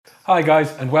Hi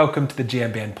guys, and welcome to the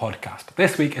GMBN Podcast.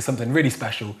 This week is something really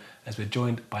special as we're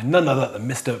joined by none other than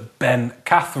Mr. Ben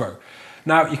Cathro.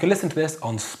 Now, you can listen to this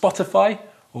on Spotify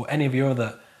or any of your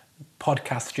other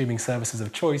podcast streaming services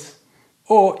of choice,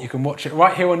 or you can watch it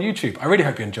right here on YouTube. I really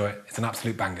hope you enjoy it. It's an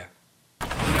absolute banger.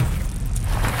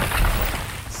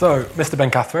 So, Mr. Ben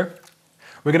Cathro,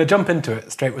 we're going to jump into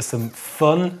it straight with some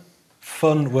fun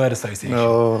word association.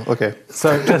 Oh, okay. So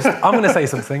I'm going to say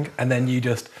something, and then you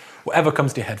just, whatever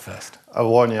comes to your head first. I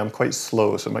warn you, I'm quite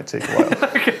slow, so it might take a while.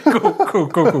 Okay, cool.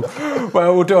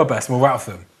 Well, we'll do our best, and we'll rattle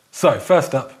through them. So,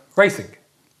 first up, racing.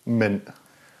 Mint.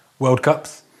 World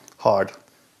Cups. Hard.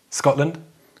 Scotland.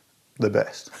 The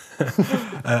best.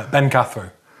 Ben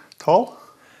Cathro. Tall.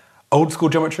 Old school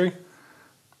geometry.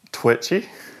 Twitchy.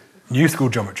 New school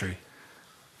geometry.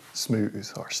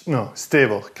 Smooth. Or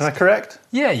stable. Can I correct?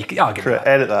 Yeah, I'll give Correct.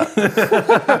 you Edit that.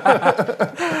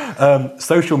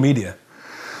 Social media.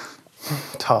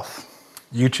 Tough.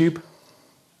 YouTube.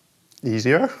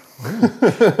 Easier.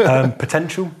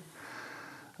 Potential.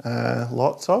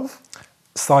 Lots of.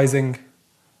 Sizing.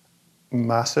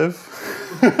 Massive.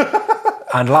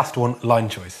 And last one, line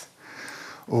choice.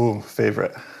 Oh,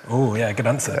 favourite. Oh, yeah, good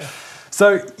answer. Yeah.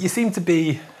 So you seem to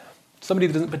be somebody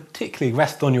that doesn't particularly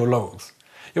rest on your laurels.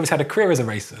 You obviously had a career as a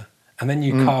racer, and then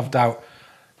you carved out,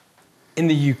 in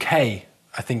the UK,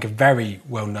 I think, a very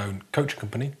well-known coaching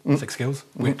company, Six Skills,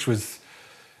 which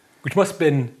must have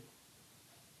been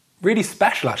really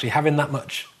special, actually, having that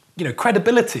much,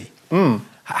 credibility.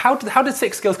 How did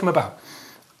Six Skills come about?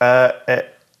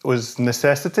 It was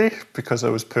necessity because I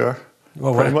was poor,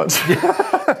 pretty much.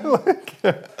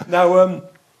 Yeah. Now, why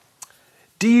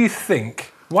do you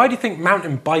think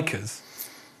mountain bikers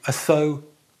are so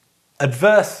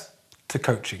adverse to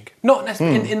coaching? Not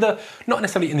necessarily not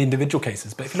necessarily in the individual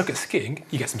cases, but if you look at skiing,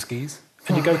 you get some skis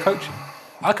and you go coaching.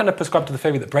 I kind of prescribe to the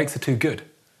theory that brakes are too good.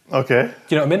 Okay.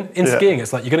 Do you know what I mean? In skiing,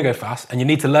 it's like you're going to go fast and you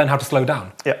need to learn how to slow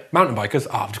down. Yeah. Mountain bikers,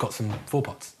 I've just got some four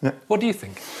pots. Yeah. What do you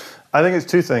think? I think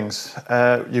it's two things.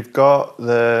 You've got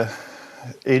the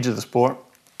age of the sport.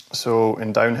 So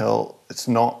in downhill, it's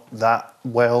not that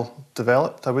well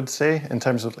developed, I would say, in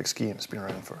terms of like skiing. It's been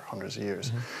around for hundreds of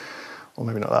years. Well,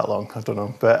 maybe not that long, I don't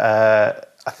know. But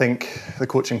I think the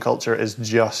coaching culture is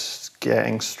just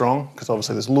getting strong because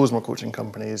obviously there's loads more coaching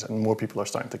companies and more people are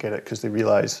starting to get it because they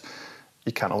realise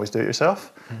you can't always do it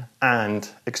yourself. And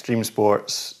extreme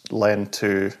sports lend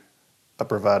to a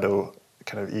bravado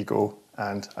kind of ego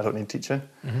and I don't need teaching.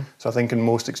 So I think in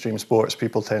most extreme sports,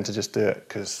 people tend to just do it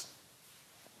because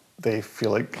they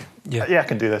feel like, yeah, I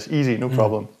can do this, easy, no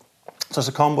problem. So it's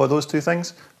a combo of those two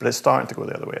things, but it's starting to go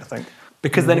the other way, I think.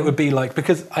 Because then it would be like,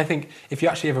 because I think if you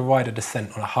actually ever ride a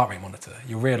descent on a heart rate monitor,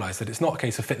 you'll realise that it's not a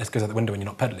case of fitness goes out the window when you're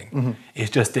not pedalling.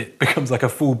 It's just it becomes like a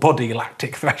full body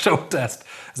lactic threshold test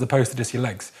as opposed to just your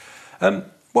legs. Did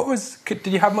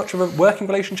you have much of a working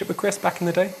relationship with Chris back in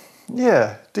the day?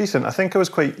 Yeah, decent. I think I was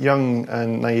quite young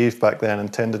and naive back then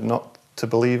and tended not to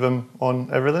believe him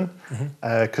on everything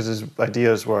because his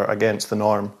ideas were against the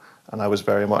norm and I was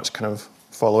very much kind of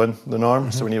following the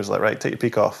norm. So when he was like, right, take your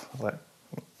peak off, I was like,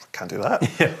 can't do that.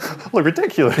 Yeah. Look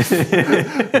ridiculous.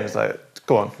 He was like,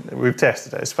 go on, we've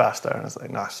tested it, it's faster. And I was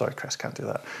like, nah, sorry, Chris, can't do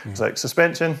that. It's like,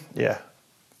 suspension, yeah,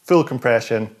 full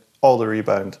compression, all the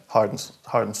rebound, hard and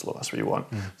slow, that's what you want.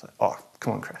 It's like, oh,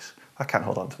 come on, Chris, I can't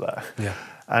hold on to that. Yeah.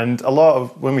 And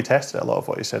when we tested it, a lot of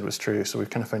what he said was true. So we've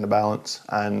kind of found a balance.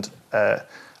 And I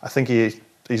think he's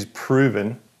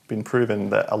been proven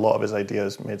that a lot of his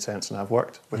ideas made sense and have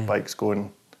worked with bikes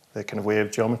going the kind of way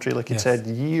of geometry, like he said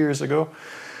years ago.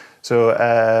 So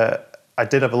I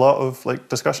did have a lot of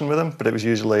discussion with him, but it was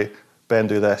usually, Ben,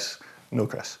 do this. No,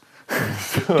 Chris.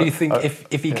 Do you think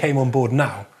if he came on board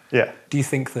now, do you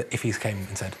think that if he came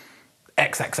and said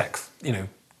XXX, do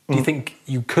you think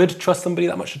you could trust somebody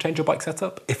that much to change your bike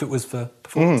setup if it was for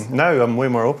performance? Now I'm way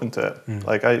more open to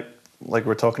it. Like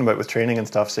we're talking about with training and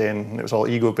stuff, saying it was all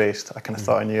ego-based. I kind of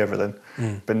thought I knew everything,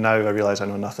 but now I realise I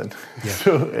know nothing. Yeah.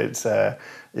 So it's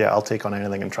I'll take on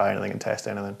anything and try anything and test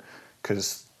anything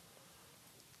because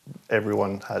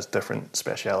everyone has different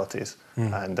specialities,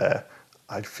 and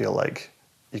I feel like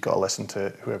you got to listen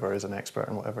to whoever is an expert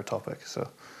in whatever topic. So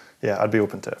yeah, I'd be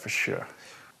open to it for sure.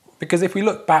 Because if we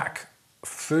look back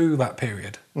through that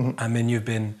period, and then you've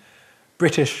been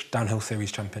British Downhill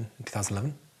Series champion in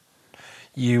 2011.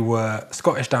 You were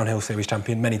Scottish Downhill Series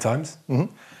champion many times.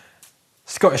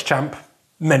 Scottish champ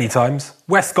many times.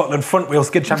 West Scotland front wheel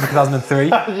skid champion 2003.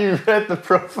 You read the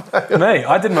profile. Mate,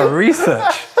 I did my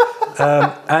research.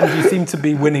 And you seem to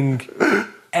be winning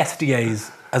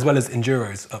SDAs as well as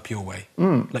Enduros up your way,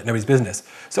 like nobody's business.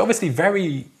 So obviously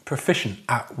very proficient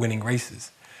at winning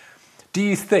races. Do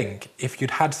you think if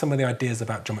you'd had some of the ideas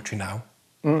about geometry now,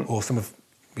 or some of,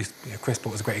 Chris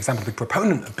Port was a great example, a big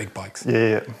proponent of big bikes.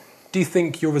 Yeah. Do you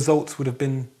think your results would have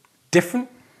been different?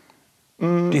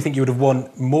 Do you think you would have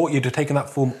won more, you'd have taken that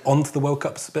form onto the World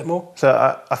Cups a bit more?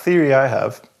 So a theory I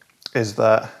have is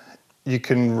that you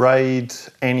can ride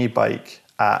any bike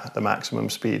at the maximum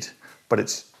speed, but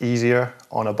it's easier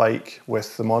on a bike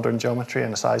with the modern geometry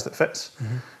and a size that fits.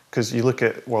 Because you look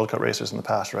at World Cup racers in the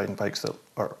past riding bikes that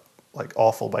are like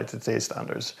awful by today's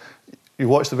standards. You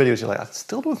watch the videos, you're like, I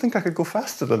still don't think I could go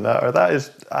faster than that, or that is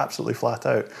absolutely flat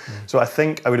out. So I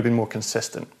think I would have been more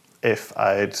consistent if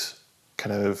I'd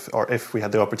or if we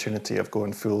had the opportunity of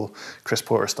going full Chris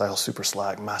Porter style, super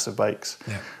slag, massive bikes.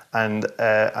 Yeah. And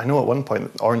I know at one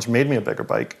point Orange made me a bigger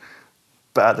bike,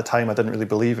 but at the time I didn't really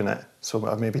believe in it, so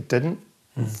I maybe didn't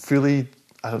fully,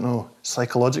 I don't know,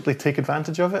 psychologically take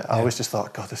advantage of it. I always just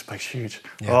thought, God, this bike's huge.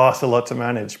 Oh, it's a lot to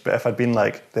manage. But if I'd been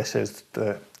like, this is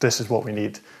what we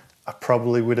need, I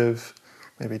probably would have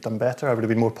maybe done better. I would have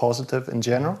been more positive in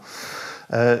general.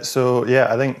 So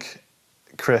yeah, I think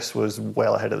Chris was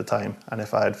well ahead of the time, and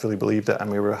if I had fully believed it and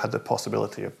we had the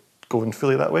possibility of going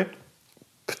fully that way,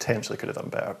 potentially could have done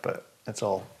better, but it's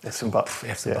all ifs and buts.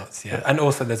 Ifs and buts, yeah. And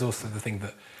also there's also the thing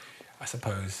that I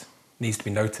suppose needs to be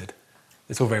noted.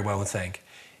 It's all very well saying,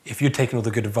 if you'd taken all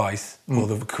the good advice or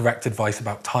the correct advice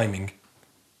about timing,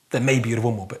 then maybe you'd have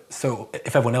won more. But so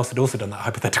if everyone else had also done that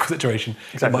hypothetical situation,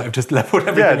 it might have just leveled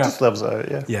everything out. Yeah, it just levels out,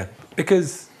 yeah. Yeah,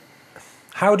 because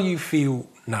how do you feel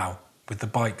now with the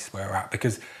bikes where we're at?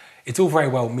 Because it's all very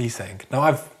well me saying, now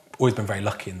I've always been very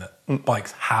lucky in that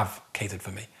bikes have catered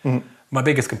for me. My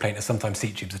biggest complaint is sometimes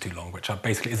seat tubes are too long, which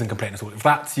basically isn't a complaint at all. If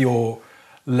that's your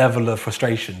level of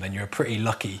frustration, then you're pretty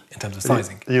lucky in terms of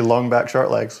sizing. Are you long back, short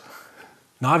legs?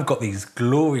 Now I've got these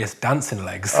glorious dancing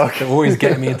legs that always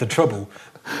get me into trouble,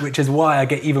 which is why I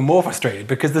get even more frustrated,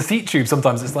 because the seat tube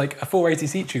sometimes it's like a 480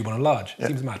 seat tube on a large. It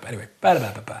seems mad, but anyway.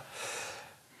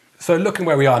 So looking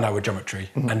where we are now with geometry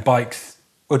and bikes,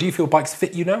 or do you feel bikes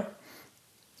fit you now?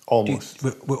 Almost.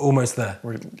 We're almost there.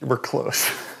 We're close.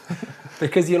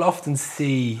 Because you'll often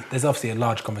see, there's obviously a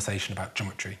large conversation about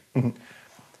geometry.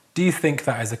 Do you think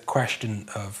that is a question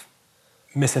of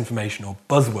misinformation or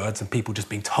buzzwords and people just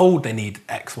being told they need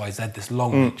X, Y, Z, this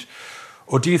long reach?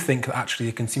 Or do you think that actually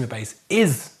the consumer base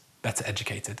is better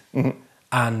educated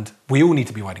and we all need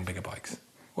to be riding bigger bikes?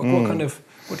 What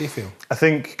do you feel? I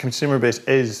think consumer base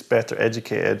is better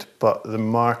educated, but the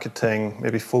marketing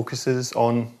maybe focuses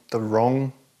on the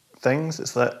wrong things.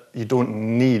 It's that you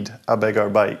don't need a bigger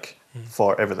bike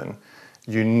for everything.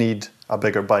 You need a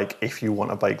bigger bike if you want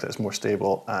a bike that's more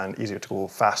stable and easier to go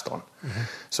fast on.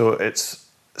 So it's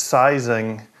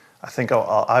sizing, I think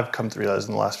I've come to realise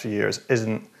in the last few years,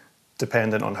 isn't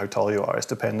dependent on how tall you are. It's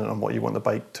dependent on what you want the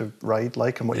bike to ride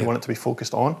like and what you want it to be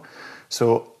focused on.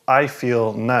 So I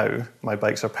feel now my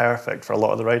bikes are perfect for a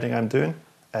lot of the riding I'm doing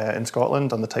in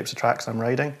Scotland on the types of tracks I'm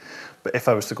riding. But if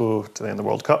I was to go to the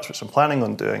World Cups, which I'm planning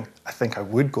on doing, I think I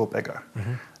would go bigger.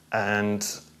 And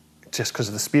just because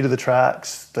of the speed of the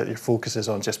tracks, that your focus is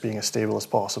on just being as stable as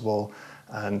possible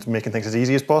and making things as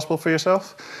easy as possible for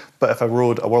yourself. But if I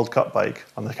rode a World Cup bike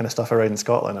on the kind of stuff I ride in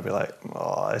Scotland, I'd be like,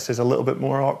 oh, this is a little bit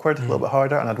more awkward, a little bit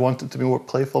harder, and I'd want it to be more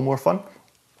playful, more fun.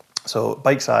 So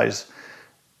bike size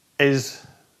is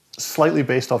slightly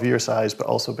based off your size, but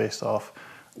also based off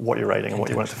what you're riding and what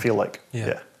you want it to feel like.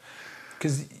 Yeah.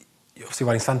 Because you're obviously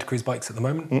riding Santa Cruz bikes at the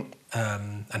moment,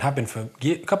 and have been for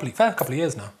a couple of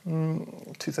years now.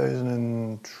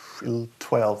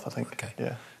 2012, I think. Okay.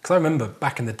 Yeah. Because I remember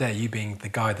back in the day, you being the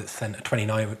guy that sent a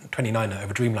 29er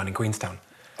over Dreamland in Queenstown.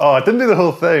 Oh, I didn't do the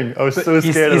whole thing. I was so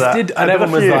scared of that. Did, and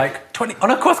everyone was like, 20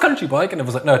 on a cross-country bike? And it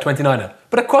was like, no, a 29er.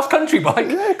 But a cross-country bike?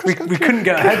 Yeah, we couldn't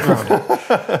get our heads around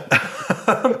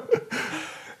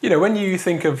it. When you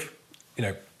think of,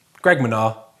 Greg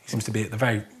Menard, he seems to be at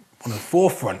the on the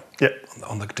forefront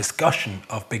on the discussion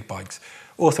of big bikes,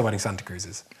 also riding Santa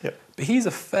Cruzes. Yep. But he's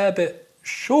a fair bit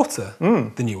shorter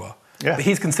than you are. Yeah. But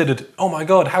he's considered, oh my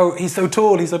God, how he's so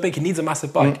tall, he's so big, he needs a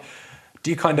massive bike.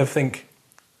 Do you kind of think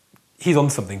he's on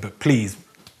something, but please,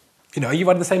 are you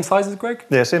riding the same size as Greg?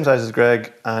 Yeah, same size as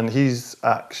Greg, and he's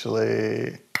actually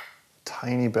a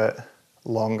tiny bit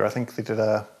longer. I think they did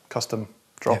a custom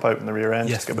drop out in the rear end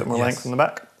just to get a bit more length in the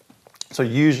back. So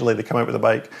usually they come out with a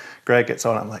bike, Greg gets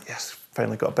on it, I'm like, yes,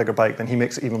 finally got a bigger bike. Then he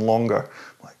makes it even longer.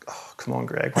 I'm like, oh, come on,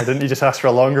 Greg, why didn't you just ask for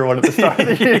a longer one at the start of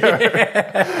the year?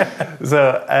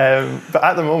 So, but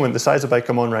at the moment, the size of bike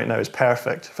I'm on right now is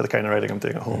perfect for the kind of riding I'm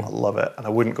doing at home. I love it, and I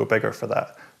wouldn't go bigger for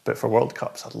that. But for World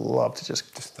Cups, I'd love to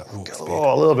just get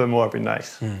a little bit more would be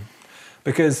nice.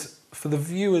 Because for the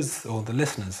viewers or the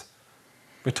listeners,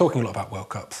 we're talking a lot about World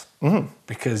Cups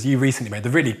because you recently made the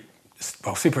really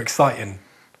super exciting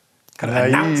kind of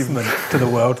announcement to the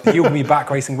world that you'll be back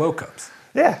racing World Cups.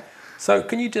 Yeah. So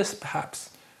can you just perhaps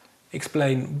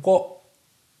explain what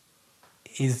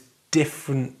is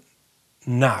different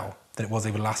now than it was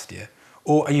over last year?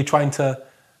 Or are you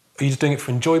just doing it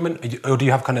for enjoyment? Or do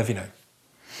you have kind of,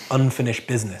 unfinished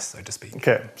business, so to speak?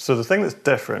 Okay, so the thing that's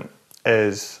different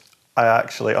is I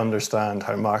actually understand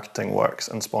how marketing works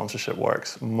and sponsorship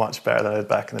works much better than I did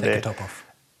back in the day. Take your top off.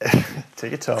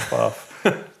 Take your top off.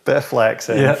 Bit of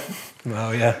flexing. Yeah.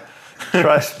 Well, yeah.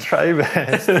 try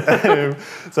best.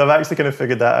 So I've actually kind of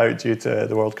figured that out due to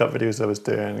the World Cup videos I was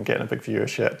doing and getting a big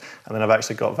viewership. And then I've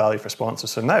actually got value for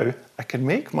sponsors. So now I can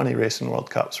make money racing World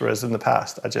Cups, whereas in the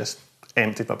past I just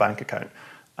emptied my bank account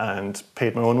and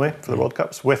paid my own way for the World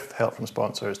Cups with help from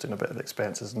sponsors, doing a bit of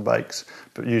expenses and bikes.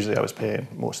 But usually I was paying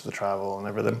most of the travel and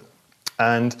everything.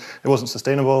 And it wasn't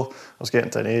sustainable. I was getting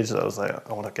to an age that I was like,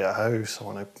 I want to get a house, I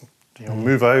want to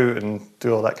move out and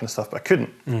do all that kind of stuff, but I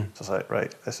couldn't. So I was like,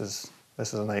 right, this is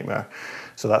a nightmare.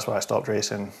 So that's why I stopped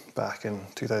racing back in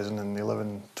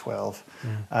 2011, 12.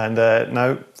 And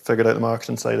now figured out the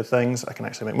marketing side of things. I can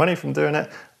actually make money from doing it.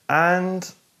 And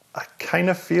I kind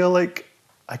of feel like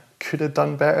I could have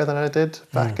done better than I did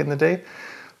back in the day.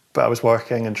 But I was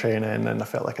working and training and I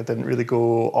felt like I didn't really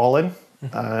go all in.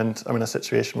 And I'm in a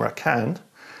situation where I can.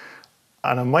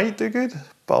 And I might do good,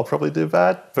 but I'll probably do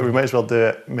bad. But we might as well do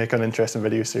it, make an interesting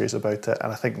video series about it.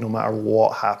 And I think no matter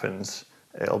what happens,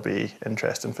 it'll be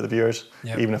interesting for the viewers.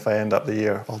 Yep. Even if I end up the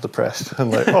year all depressed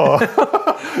and like,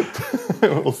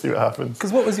 we'll see what happens.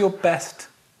 Because what's your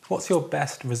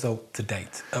best result to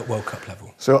date at World Cup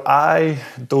level? So I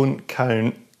don't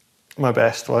count my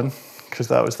best one because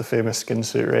that was the famous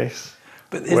skinsuit race.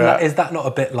 But is that not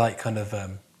a bit like kind of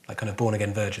born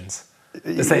again virgins?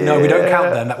 They say, no, we don't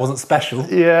count them, that wasn't special.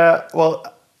 Yeah, well,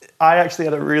 I actually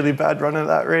had a really bad run at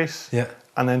that race. Yeah.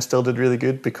 And then still did really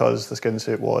good because the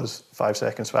skinsuit was 5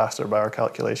 seconds faster by our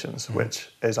calculations, which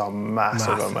is a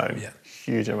massive amount,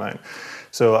 huge amount.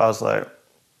 So I was like,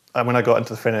 and when I got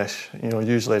into the finish,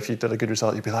 usually if you did a good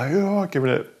result, you'd be like,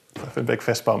 giving it a big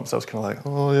fist bump. So I was kind of like,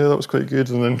 oh yeah, that was quite good.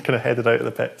 And then kind of headed out of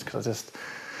the pits because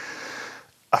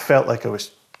I felt like I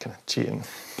was kind of cheating.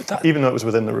 Even though it was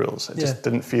within the rules, it just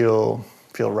didn't feel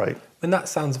right. And that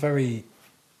sounds very,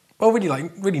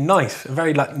 really nice and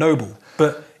very noble.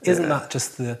 But isn't that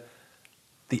just the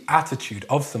attitude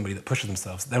of somebody that pushes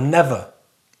themselves? They'll never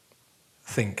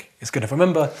think it's good enough. I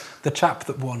remember the chap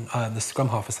that won the scrum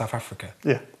half for South Africa.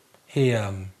 Yeah. He,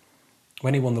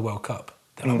 when he won the World Cup,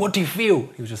 they're like, what do you feel?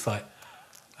 He was just like,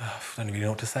 I don't really know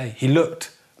what to say. He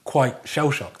looked quite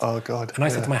shell-shocked. Oh, God. And I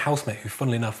said to my housemate, who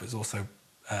funnily enough was also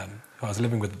who I was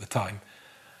living with at the time,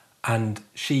 and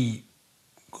she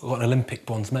got an Olympic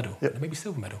bronze medal, maybe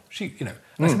silver medal. And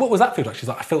I said, what was that feel like? She's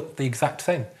like, I felt the exact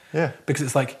same. Yeah. Because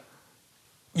it's like,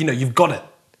 you've got it.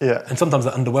 Yeah. And sometimes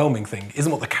that underwhelming thing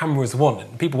isn't what the cameras want.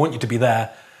 And people want you to be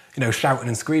there, shouting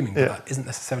and screaming, but that isn't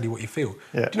necessarily what you feel.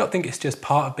 Yeah. Do you not think it's just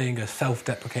part of being a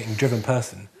self-deprecating, driven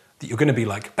person that you're going to be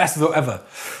like, best result ever,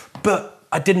 but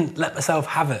I didn't let myself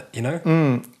have it,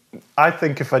 I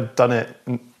think if I'd done it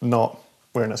not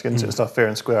wearing a skinsuit and stuff fair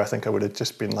and square, I think I would have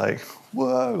just been like,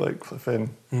 whoa, like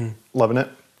flipping, loving it.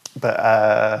 But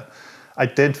I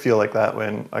did feel like that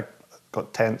when I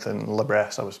got 10th in La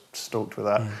Bresse. I was stoked with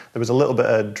that. There was a little bit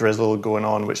of drizzle going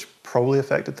on, which probably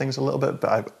affected things a little bit,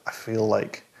 but I feel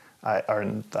like I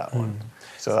earned that one.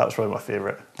 So that was probably my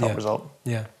favourite top result.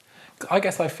 Yeah. I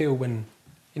guess I feel when,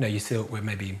 you see it with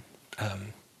maybe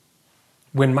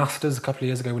Win Masters a couple of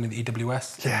years ago, winning the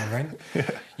EWS in the rain.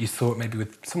 Yeah. You saw it maybe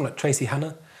with someone like Tracy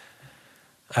Hannah,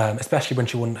 especially when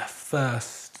she won her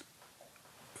first.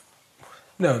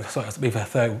 No, sorry, I believe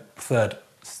her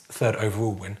third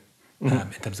overall win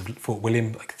in terms of Fort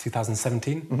William, like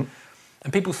 2017.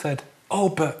 And people said, "Oh,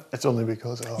 but it's only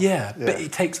because but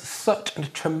it takes such a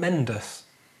tremendous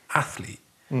athlete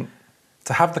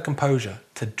to have the composure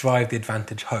to drive the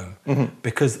advantage home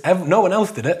because no one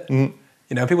else did it."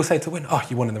 People say to win, oh,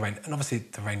 you won in the rain. And obviously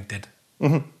the rain did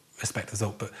respect the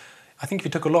result. But I think if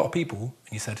you took a lot of people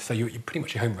and you said, so you're pretty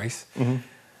much your home race,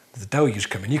 there's a deluge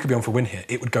coming, you could be on for win here,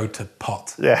 it would go to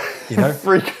pot. Yeah.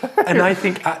 Freak out. And I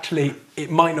think actually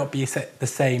it might not be the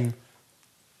same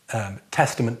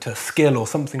testament to skill or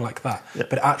something like that. Yeah.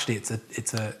 But actually it's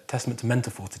a testament to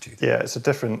mental fortitude. Yeah, it's a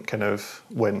different kind of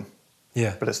win.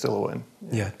 Yeah. But it's still a win.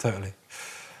 Yeah, totally.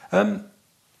 Something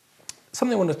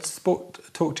I want to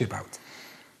talk to you about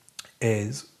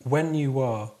is when you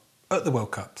are at the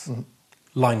World Cups,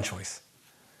 line choice.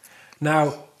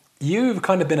 Now, you've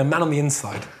kind of been a man on the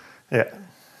inside. Yeah.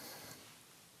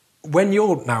 when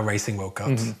you're now racing World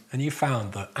Cups and you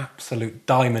found the absolute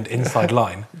diamond inside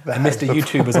line and Mr.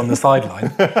 YouTuber's on the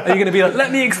sideline, are you going to be like,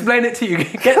 let me explain it to you,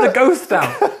 get the ghost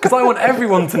out, because I want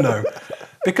everyone to know?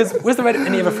 Because was there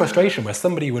any other frustration where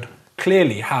somebody would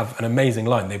clearly have an amazing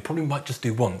line, they probably might just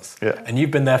do once, and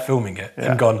you've been there filming it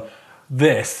and gone,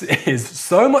 this is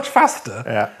so much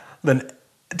faster than...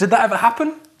 Did that ever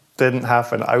happen? Didn't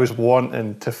happen. I was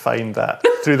wanting to find that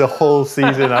through the whole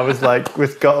season. I was like,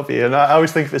 with gotta be. And I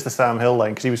always think if it's the Sam Hill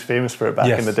line, because he was famous for it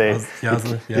back in the day.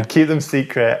 You'd keep them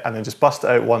secret and then just bust it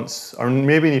out once, or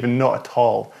maybe even not at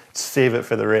all, save it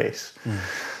for the race.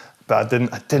 But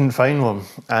I didn't find one,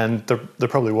 and there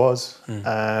probably was,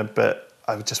 but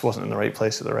I just wasn't in the right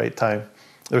place at the right time.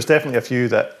 There was definitely a few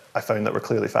that I found that were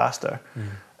clearly faster.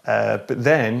 But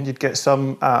then you'd get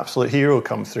some absolute hero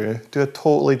come through, do a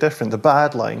totally different, the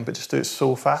bad line, but just do it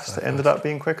so fast it ended up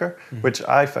being quicker, which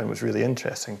I found was really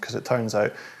interesting, because it turns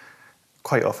out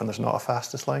quite often there's not a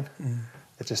fastest line.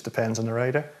 It just depends on the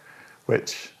rider,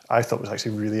 which I thought was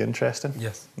actually really interesting.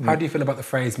 Yes. How do you feel about the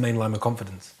phrase main line with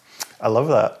confidence? I love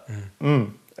that.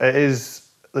 It is.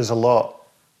 There's a lot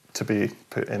to be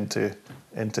put into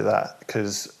that,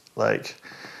 because like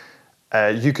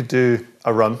you could do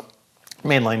a run,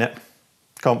 mainline it,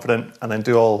 confident, and then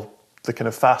do all the kind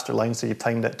of faster lines. So you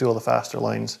timed it, do all the faster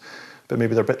lines, but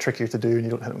maybe they're a bit trickier to do and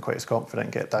you don't hit them quite as confident,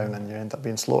 get down and you end up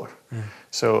being slower.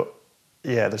 So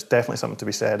yeah, there's definitely something to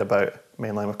be said about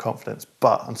mainline with confidence,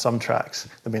 but on some tracks,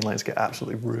 the main lines get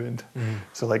absolutely ruined.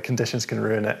 So like conditions can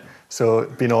ruin it. So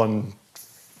being on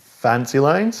fancy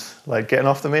lines, like getting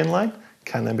off the main line,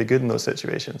 can then be good in those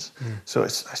situations. So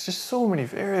it's just so many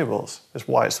variables. That's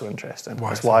why it's so interesting.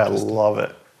 That's why I love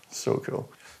it. So cool.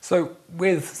 So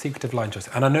with secretive line choice,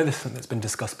 and I know this is something that's been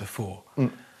discussed before,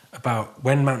 about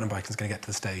when mountain biking is going to get to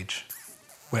the stage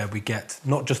where we get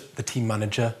not just the team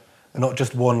manager, not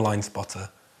just one line spotter,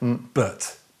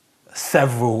 but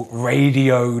several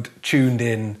radioed, tuned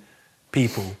in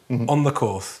people on the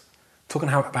course talking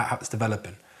about how it's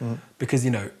developing. Because,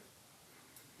 they're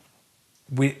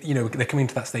coming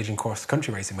to that stage in cross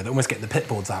country racing where they're almost getting the pit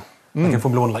boards out. Like in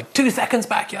Formula 1, like 2 seconds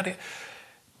back, yada.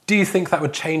 Do you think that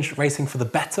would change racing for the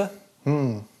better?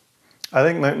 I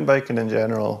think mountain biking in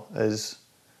general is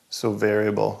so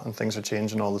variable and things are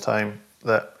changing all the time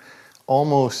that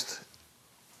almost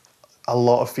a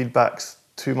lot of feedback's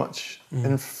too much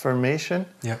information.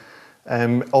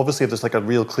 Obviously, if there's like a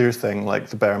real clear thing, like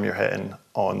the berm you're hitting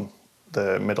on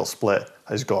the middle split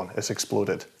has gone, it's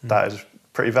exploded. That is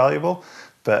pretty valuable.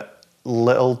 But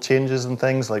little changes and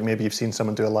things, like maybe you've seen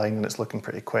someone do a line and it's looking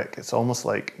pretty quick, it's almost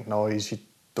like noise you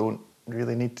don't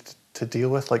really need to deal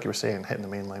with. Like you were saying, hitting the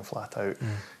main line flat out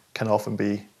can often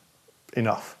be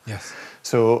enough. Yes.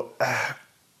 So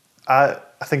I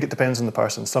think it depends on the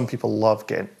person. Some people love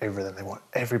getting everything. They want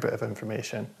every bit of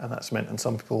information, and that's meant. And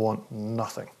some people want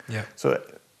nothing. So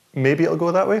maybe it'll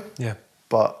go that way.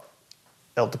 But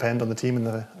it'll depend on the team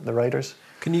and the riders.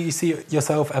 Can you see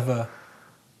yourself ever,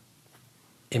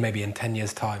 maybe in 10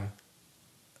 years' time,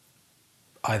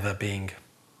 either being,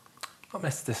 not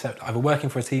necessarily, either working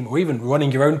for a team or even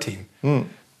running your own team,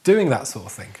 doing that sort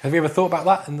of thing? Have you ever thought about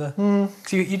that?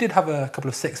 Cause you did have a couple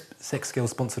of six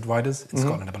skills sponsored riders in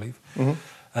Scotland, I believe.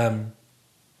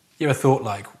 You ever thought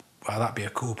like, wow, that'd be a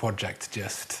cool project to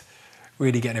just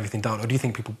really getting everything done? Or do you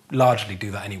think people largely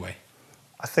do that anyway?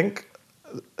 I think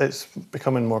it's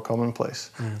becoming more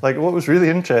commonplace. Like what was really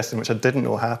interesting, which I didn't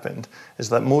know happened, is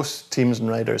that most teams and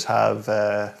riders have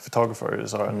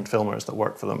photographers and filmers that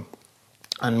work for them.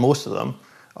 And most of them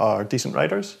are decent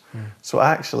riders. So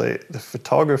actually, the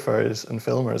photographers and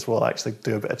filmers will actually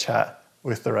do a bit of chat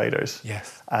with the riders.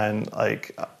 And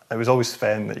like, it was always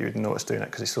Sven that you would notice doing it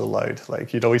because he's so loud.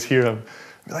 Like you'd always hear him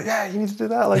be like, yeah, you need to do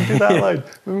that, like do that line,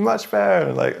 much better.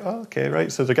 And like, oh, okay,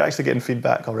 right. So they're actually getting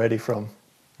feedback already from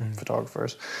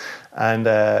photographers. And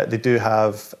they do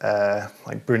have,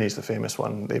 like Bruni's the famous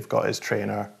one, they've got his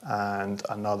trainer and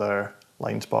another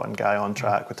line spotting guy on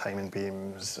track with timing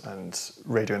beams and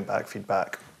radioing back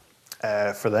feedback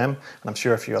for them. And I'm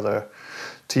sure a few other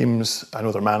teams, I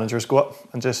know their managers go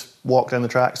up and just walk down the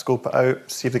track, scope it out,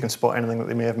 see if they can spot anything that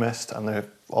they may have missed. And they've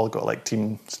all got like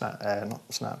team not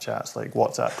Snapchats, like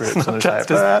WhatsApp groups. And like,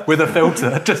 just with a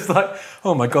filter, just like,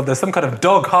 oh my God, there's some kind of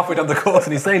dog halfway down the course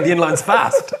and he's saying the inline's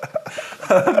fast.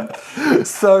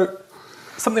 So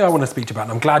something I want to speak to you about,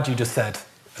 and I'm glad you just said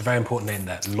a very important name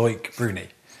there, Loic Bruni.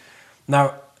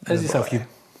 Now, as yourself,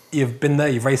 you've been there,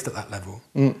 you've raced at that level,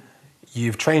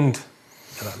 you've trained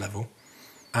at that level,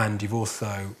 and you've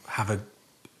also have a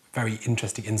very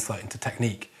interesting insight into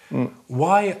technique.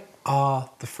 Why are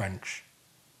the French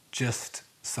just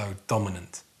so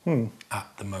dominant at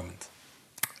the moment?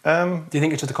 Do you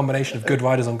think it's just a combination of good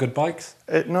riders on good bikes?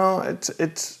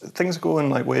 It's things go in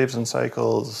like waves and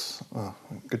cycles. Oh,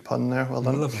 good pun there. Well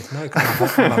done. Lovely. No,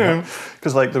 come on.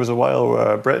 Because like there was a while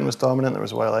where Britain was dominant. There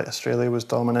was a while like Australia was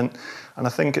dominant, and I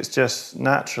think it's just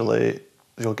naturally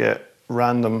you'll get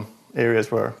random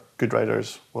areas where good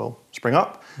riders will spring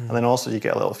up, and then also you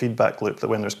get a little feedback loop that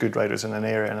when there's good riders in an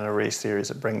area and in a race series,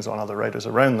 it brings on other riders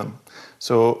around them.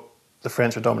 So the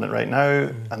French are dominant right now,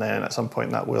 and then at some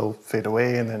point that will fade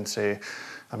away, and then say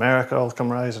America will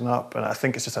come rising up, and I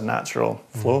think it's just a natural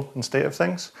flow and state of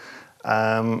things.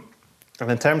 And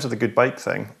in terms of the good bike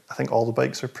thing, I think all the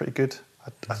bikes are pretty good.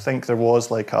 I think there was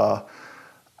like a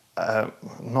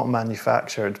not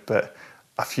manufactured, but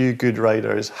a few good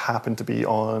riders happened to be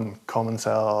on Common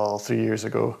Cell 3 years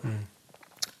ago,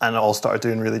 and it all started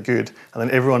doing really good. And then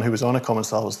everyone who was on a Common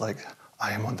Cell was like,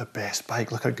 I am on the best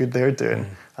bike, look how good they're doing.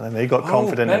 And then they got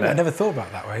confident in it. I never thought about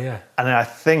it that way, yeah. And I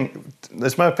think,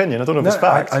 it's my opinion, I don't know if it's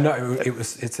fact. I know,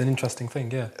 it's an interesting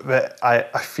thing, yeah. But I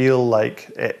feel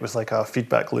like it was like a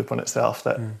feedback loop on itself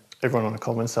that everyone on a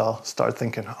Common Cell started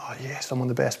thinking, oh yes, I'm on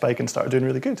the best bike, and started doing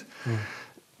really good.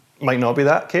 Might not be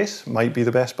that case, might be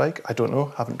the best bike, I don't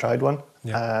know, haven't tried one.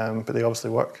 Yeah. But they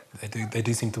obviously work. They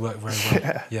do seem to work very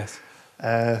well, yeah. Yes.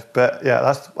 But yeah,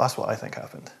 that's what I think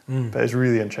happened. But it's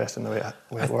really interesting the way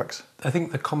it works. I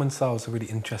think the Common Cell is a really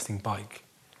interesting bike,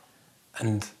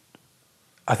 and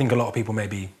I think a lot of people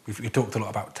we've talked a lot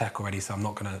about tech already, so I'm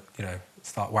not going to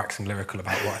start waxing lyrical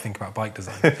about what I think about bike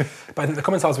design. But I think the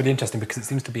Common Cell is really interesting because it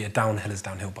seems to be a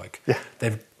downhill bike. Yeah.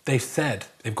 They've said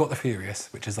they've got the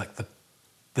Furious, which is like the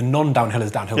non-downhill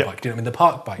bike. Do you know what I mean? The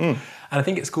park bike. And I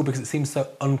think it's cool because it seems so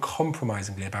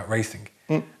uncompromisingly about racing,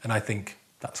 and I think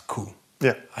that's cool.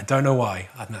 Yeah. I don't know why.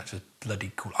 I think that's just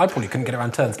bloody cool. I probably couldn't get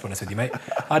around turns, to be honest with you, mate.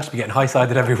 I'd just be getting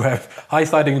high-sided everywhere.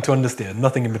 High-siding into understeer,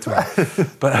 nothing in between.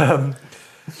 But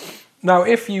now,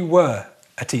 if you were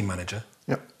a team manager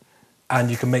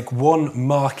and you can make one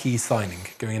marquee signing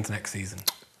going into next season,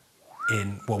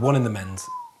 one in the men's,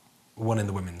 one in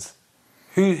the women's,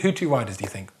 who two riders do you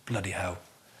think, bloody hell,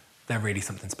 they're really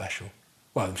something special?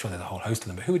 Well, I'm sure there's a whole host of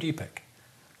them, but who would you pick?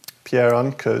 Pierre,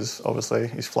 because obviously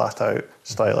he's flat out,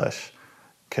 stylish,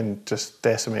 can just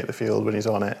decimate the field when he's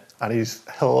on it, and he's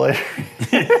hilarious.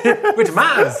 Which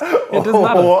matters. It doesn't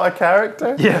matter. What a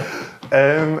character. Yeah.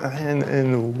 And then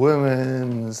in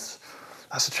women's,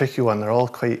 that's a tricky one. They're all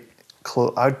quite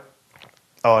close. I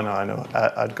know.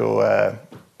 I'd go,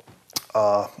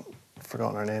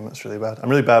 forgotten her name, it's really bad. I'm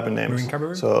really bad with names. Marine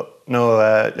Cabaret? So, no,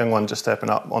 young one just stepping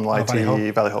up on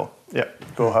YT, Valley Hall. Yeah,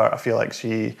 go her. I feel like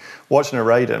watching her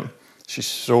riding, she's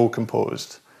so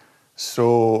composed,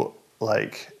 so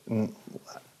like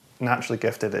naturally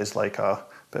gifted is like a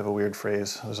bit of a weird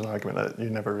phrase. There's an argument that you're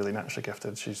never really naturally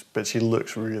gifted. But she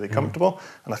looks really comfortable,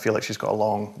 and I feel like she's got a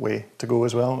long way to go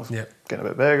as well. Yeah. Getting a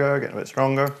bit bigger, getting a bit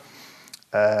stronger.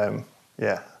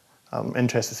 I'm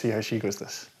interested to see how she goes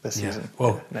this season.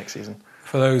 Well, next season.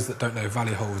 For those that don't know,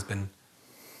 Valley Hall has been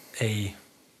a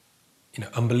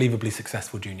unbelievably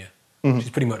successful junior.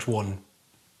 She's pretty much won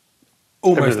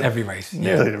almost every race.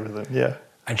 Nearly everything, yeah.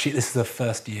 And this is her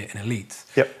first year in elites.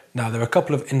 Yep. Now, there are a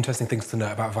couple of interesting things to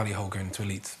know about Valley Hall going into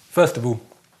elites. First of all,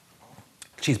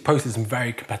 she's posted some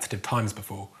very competitive times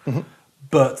before,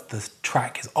 but the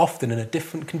track is often in a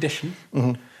different condition.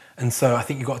 And so I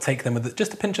think you've got to take them with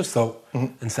just a pinch of salt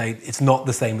and say it's not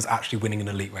the same as actually winning an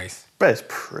elite race. But it's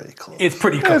pretty close. It's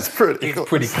pretty close.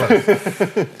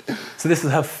 So this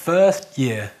is her first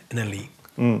year in elite.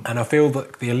 And I feel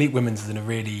that the elite women's is in a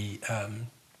really...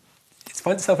 it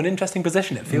finds itself in an interesting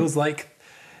position. It feels like,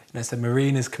 so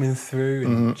Marine is coming through,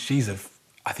 and she has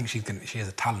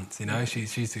a talent.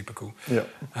 She's super cool. Yeah.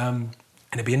 And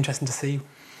it'd be interesting to see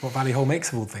what Valley Hall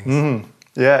makes of all things.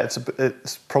 Yeah,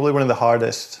 it's probably one of the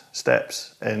hardest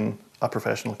steps in a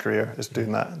professional career is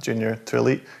doing that junior to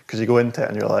elite, because you go into it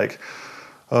and you're like,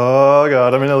 oh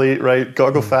god, I'm in elite, right? Got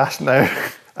to go fast now.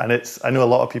 And I know a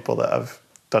lot of people that have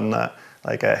done that.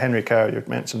 Like Henry Carr, you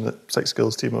mentioned the Six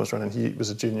Skills team I was running. He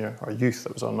was a junior or youth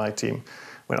that was on my team.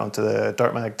 Went on to the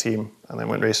Dirt Mag team and then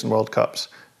went racing World Cups.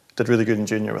 Did really good in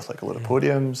junior with like a load of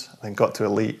podiums. And then got to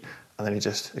elite and then he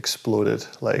just exploded,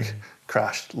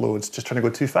 crashed loads, just trying to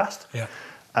go too fast. Yeah.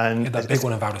 And that big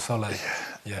one in Val di Sole.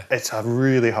 Yeah. It's a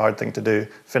really hard thing to do.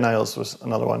 Finn Isles was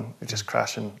another one, just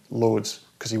crashing loads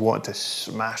because he wanted to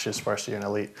smash his first year in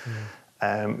elite.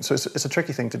 So it's a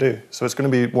tricky thing to do. So it's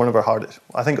going to be one of our hardest.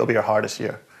 I think it'll be our hardest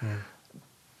year.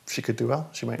 She could do well.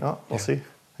 She might not. We'll see.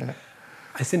 Yeah.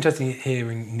 It's interesting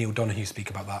hearing Neil Donoghue speak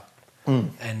about that.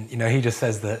 And he just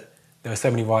says that there are so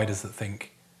many riders that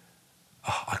think,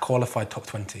 I qualified top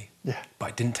 20, but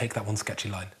I didn't take that one sketchy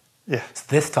line. Yeah. So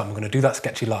this time I'm going to do that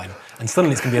sketchy line, and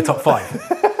suddenly it's going to be a top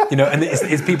 5. You know, and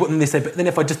it's people, and they say, but then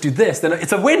if I just do this, then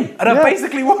it's a win, and I've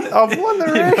basically won it. I've won the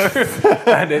race.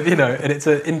 And and it's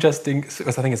an interesting,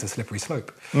 because I think it's a slippery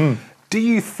slope. Do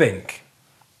you think,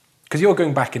 because you're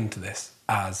going back into this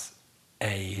as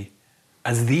the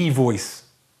voice,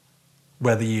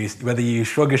 whether you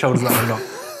shrug your shoulders at it or not,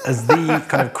 as the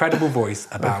kind of credible voice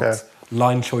about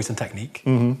line choice and technique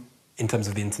in terms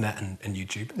of the internet and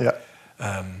YouTube.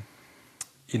 Yeah.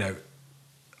 You know,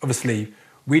 obviously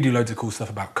we do loads of cool stuff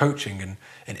about coaching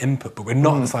and input, but we're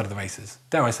not on the side of the races.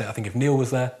 Dare I say, I think if Neil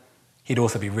was there, he'd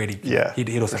also be really,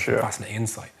 he'd also have fascinating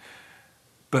insight.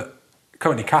 But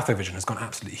currently Cathro Vision has gone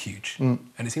absolutely huge.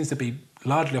 And it seems to be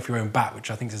largely off your own bat, which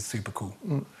I think is super cool.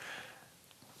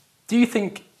 Do you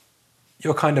think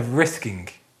you're kind of risking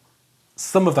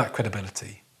some of that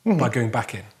credibility by going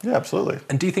back in? Yeah, absolutely.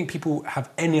 And do you think people have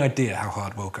any idea how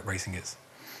hard World Cup racing is?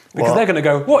 Because they're going to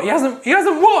go, what? He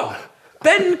hasn't won.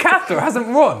 Ben Cathro hasn't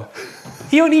won.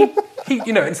 He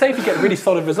and say if you get a really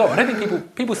solid result, I don't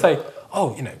think people say,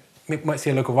 oh, you know, you might see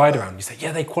a local rider around. You say,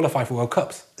 yeah, they qualify for World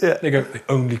Cups. Yeah. They go, they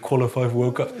only qualify for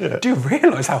World Cups. Yeah. Do you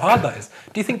realise how hard that is?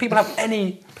 Do you think people have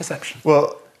any perception?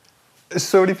 Well,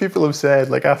 so many people have said,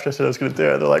 like, after I said I was going to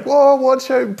do it, they're like, whoa,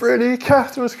 watch out, Bruni,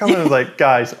 Cathro's coming. I was like,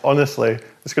 guys, honestly,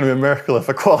 it's going to be a miracle if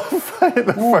I qualify in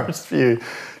the first few.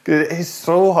 It is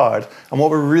so hard. And what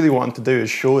we're really wanting to do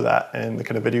is show that in the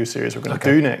kind of video series we're going to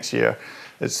do next year.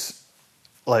 It's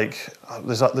like,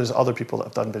 there's other people that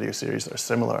have done video series that are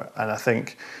similar. And I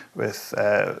think with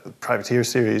Privateer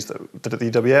series that did at the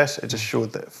EWS, it just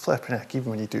showed that flipping heck, even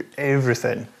when you do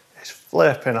everything, it's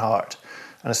flipping hard.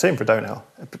 And the same for downhill.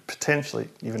 Potentially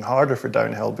even harder for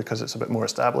downhill because it's a bit more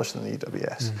established than the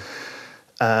EWS.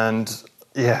 And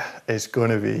yeah, it's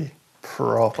going to be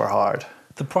proper hard.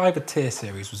 The Privateer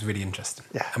series was really interesting.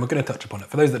 Yeah. And we're going to touch upon it.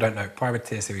 For those that don't know,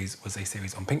 Privateer series was a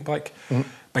series on Pink Bike,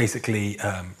 basically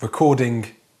recording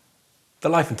the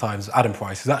life and times of Adam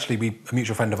Price, who's actually a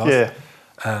mutual friend of ours. Yeah.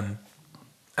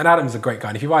 And Adam's a great guy.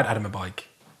 And if you ride Adam a bike,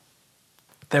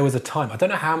 there was a time, I don't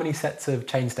know how many sets of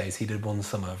chainstays he did one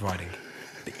summer of riding.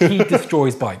 But he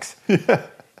destroys bikes. Yeah.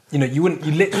 You know, you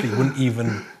literally wouldn't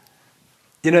even,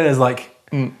 you know, there's like,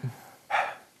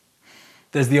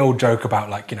 there's the old joke about,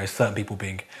 like, you know, certain people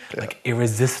being like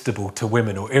irresistible to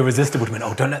women or irresistible to men.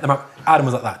 Oh, don't let them out. Adam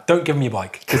was like that. Don't give him your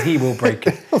bike because he will break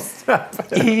it.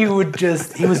 He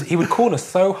would corner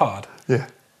so hard. Yeah.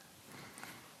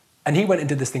 And he went and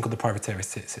did this thing called the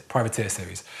Privateer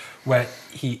series, where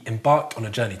he embarked on a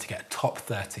journey to get a top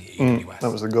 30 EWS.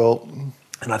 That was the goal.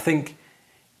 And I think,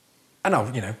 you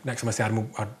know, next time I see Adam,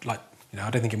 I'd like, you know, I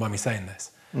don't think he'd mind me saying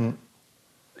this.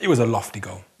 It was a lofty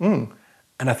goal.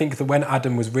 And I think that when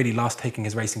Adam was really last taking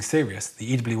his racing serious,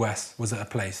 the EWS was at a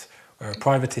place where a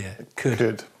privateer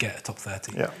could get a top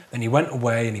 30. Yeah. Then he went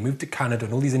away and he moved to Canada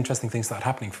and all these interesting things started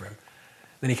happening for him.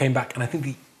 Then he came back and I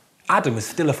think Adam is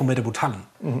still a formidable talent,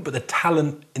 but the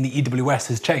talent in the EWS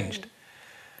has changed.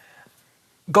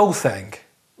 Goal setting,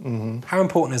 how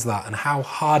important is that and how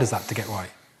hard is that to get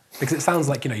right? Because it sounds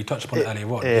like, you know, you touched upon it earlier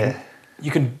on. Yeah. You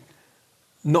can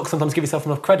not sometimes give yourself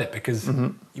enough credit because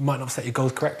you might not set your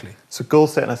goals correctly. So goal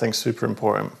setting, I think, is super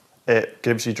important. It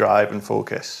gives you drive and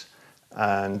focus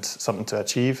and something to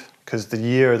achieve. Because the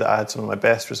year that I had some of my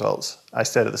best results, I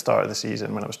said at the start of the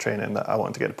season when I was training that I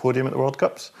wanted to get a podium at the World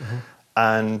Cups.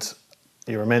 And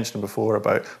you were mentioning before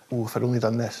about, if I'd only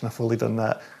done this and if I'd only done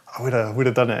that, I would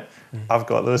have done it. I've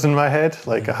got those in my head.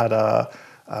 Like I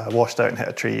had washed out and hit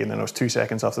a tree and then I was 2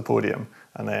 seconds off the podium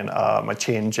and then my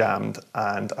chain jammed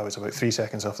and I was about 3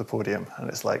 seconds off the podium and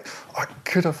it's like, I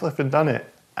could have flipping done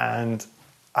it. And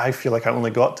I feel like I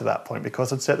only got to that point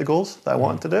because I'd set the goals that I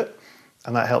wanted to do it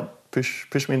and that helped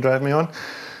push me and drive me on.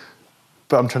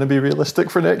 But I'm trying to be realistic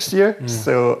for next year.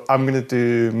 So I'm going to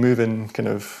do moving kind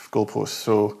of goalposts.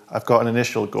 So I've got an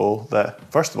initial goal that,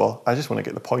 first of all, I just want to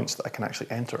get the points that I can actually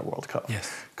enter a World Cup.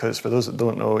 Yes. Because for those that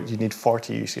don't know, you need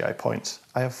 40 UCI points.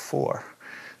 I have 4.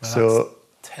 Well, so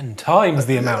 10 times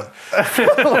the amount.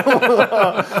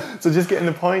 So just getting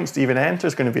the points to even enter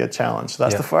is going to be a challenge. So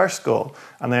that's the first goal.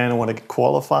 And then I want to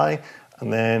qualify.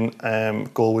 And then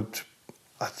goal would,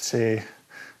 I'd say,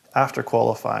 after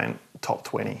qualifying, top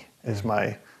 20. Is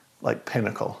my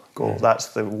pinnacle goal.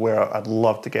 That's where I'd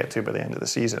love to get to by the end of the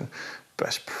season. But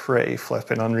it's pretty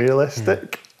flipping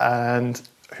unrealistic. And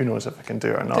who knows if I can do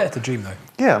it or not. Yeah, it's a dream though.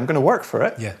 Yeah, I'm going to work for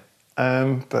it. Yeah.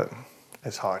 But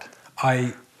it's hard.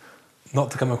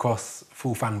 Not to come across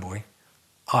full fanboy,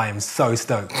 I am so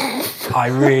stoked. I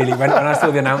really, when I saw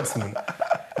the announcement,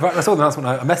 in fact, I saw the announcement,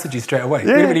 I messaged you straight away.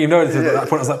 You didn't really notice at that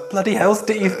point. I was like, bloody hell,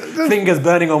 Steve, fingers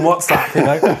burning on WhatsApp, you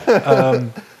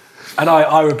know. And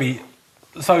I would be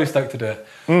So stoked to do it.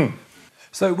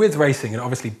 So with racing and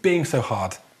obviously being so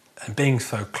hard and being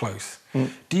so close,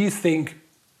 do you think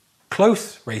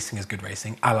close racing is good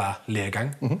racing, a la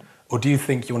Leergang? Or do you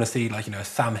think you want to see like, a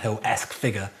Sam Hill-esque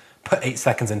figure put 8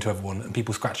 seconds into everyone and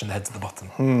people scratching their heads at the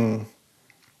bottom?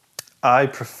 I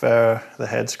prefer the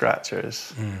head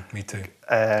scratchers. Me too.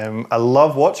 I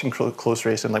love watching close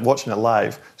racing, like watching it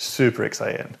live, super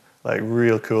exciting. Like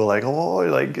real cool, like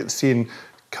seeing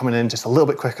coming in just a little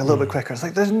bit quicker, It's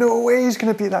like, there's no way he's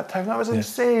going to beat that time. That was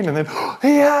insane. And then,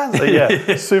 he has.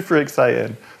 Like, super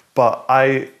exciting. But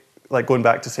I, like going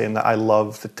back to saying that I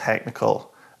love the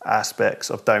technical aspects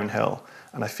of downhill.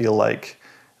 And I feel like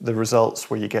the results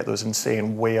where you get those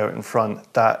insane way out in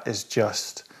front, that is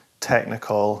just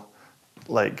technical,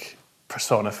 like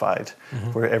personified,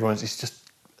 where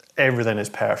everything is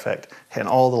perfect, hitting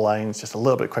all the lines just a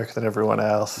little bit quicker than everyone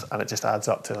else, and it just adds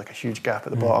up to like a huge gap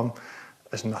at the bottom.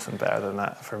 There's nothing better than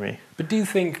that for me. But do you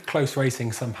think close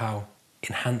racing somehow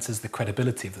enhances the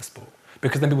credibility of the sport?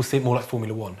 Because then people see it more like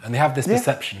Formula One, and they have this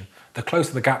perception, the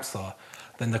closer the gaps are,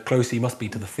 then the closer you must be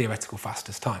to the theoretical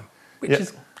fastest time, which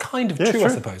is kind of true, I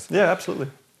suppose. Yeah, absolutely.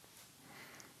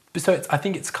 But so I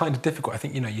think it's kind of difficult. I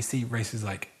think, you see races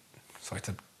like, sorry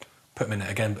to put them in it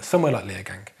again, but somewhere like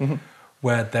Leergang,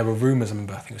 where there were rumours, I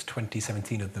remember, I think it was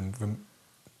 2017 of them.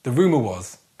 The rumour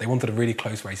was they wanted a really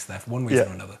close race there for one reason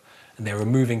or another, and they were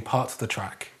removing parts of the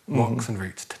track, rocks and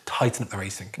roots, to tighten up the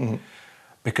racing.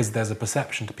 Because there's a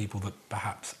perception to people that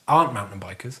perhaps aren't mountain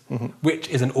bikers, which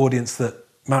is an audience that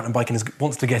mountain biking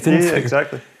wants to get into. Yeah,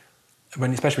 exactly.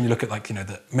 Especially when you look at like,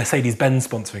 the Mercedes-Benz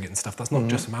sponsoring it and stuff, that's not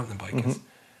just for mountain bikers.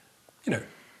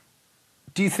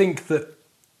 Do you think that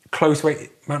close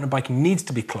mountain biking needs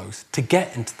to be close to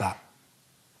get into that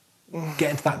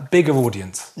bigger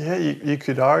audience? Yeah, you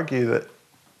could argue that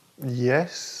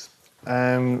yes,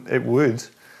 it would.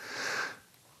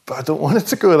 But I don't want it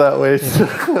to go that way.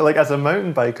 Like as a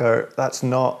mountain biker, that's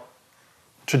not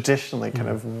traditionally kind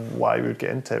of why we would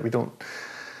get into it. We don't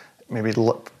maybe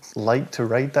like to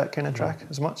ride that kind of track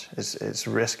as much. It's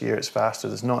riskier, it's faster.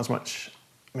 There's not as much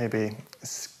maybe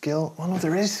skill. Well, no,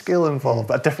 there is skill involved,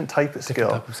 but a different type of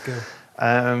skill.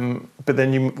 But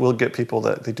then you will get people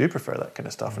that they do prefer that kind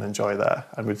of stuff and enjoy that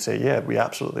and would say, yeah, we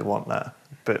absolutely want that.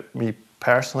 But me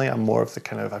personally, I'm more of the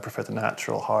kind of, I prefer the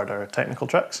natural, harder, technical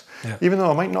tracks. Yeah. Even though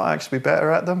I might not actually be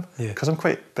better at them, because I'm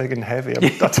quite big and heavy.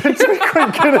 I tend to be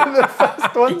quite good at the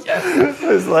fast ones.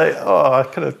 It's like, I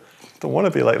kind of don't want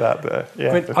to be like that, but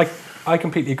yeah. I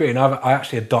completely agree, and I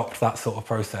actually adopt that sort of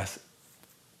process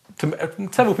to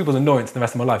several people's annoyance in the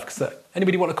rest of my life, because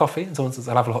anybody want a coffee? And someone says,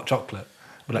 I'll have a hot chocolate.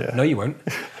 We're like, no, you won't.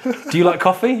 Do you like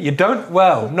coffee? You don't?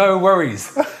 Well, no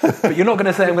worries. But you're not going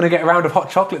to say, I'm going to get a round of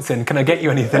hot chocolates in. Can I get you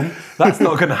anything? That's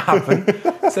not going to happen.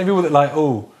 Same people that like,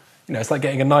 it's like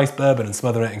getting a nice bourbon and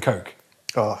smothering it in Coke.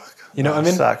 Oh, you know what I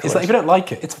mean? Sacrilege. It's like, if you don't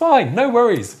like it, it's fine. No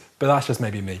worries. But that's just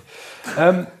maybe me.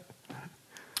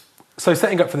 So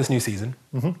setting up for this new season,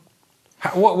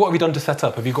 what have you done to set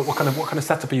up? Have you got what kind of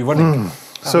setup are you running?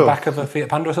 The back of a Fiat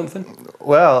Panda or something?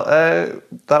 Well,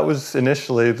 that was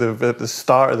initially the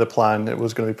start of the plan. It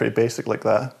was going to be pretty basic like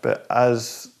that. But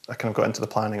as I kind of got into the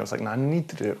planning, I was like, I need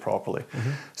to do it properly.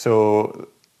 So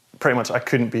pretty much I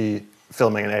couldn't be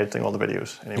filming and editing all the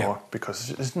videos anymore because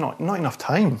there's not enough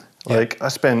time. Like I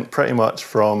spent pretty much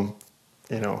from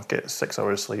get 6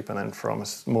 hours sleep, and then from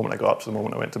the moment I got up to the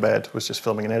moment I went to bed was just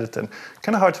filming and editing.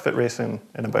 Kind of hard to fit racing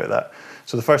in about that.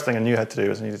 So the first thing I knew I had to do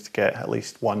was I needed to get at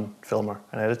least one filmer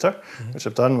and editor, which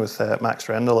I've done with Max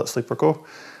Rendell at Sleeper Co.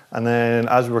 And then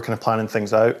as we were kind of planning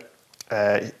things out,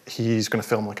 he's going to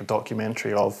film like a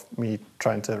documentary of me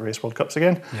trying to race World Cups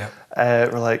again.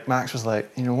 Max was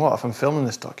like, you know what, if I'm filming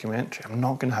this documentary, I'm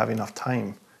not going to have enough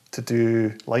time to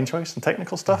do line choice and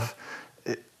technical stuff.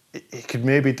 He could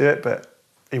maybe do it, but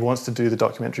he wants to do the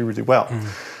documentary really well.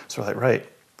 So we're like, right,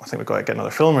 I think we've got to get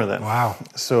another filmer then. Wow.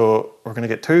 So we're going to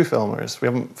get 2 filmers. We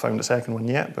haven't found a second one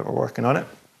yet, but we're working on it.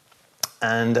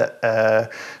 And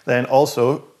then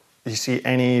also, you see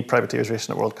any privateers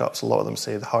racing at World Cups, a lot of them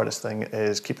say the hardest thing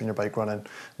is keeping your bike running,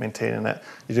 maintaining it.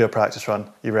 You do a practice run,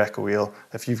 you wreck a wheel.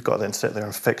 If you've got to then sit there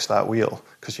and fix that wheel,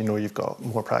 because you've got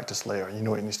more practice layer, it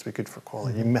needs to be good for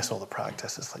quality, you miss all the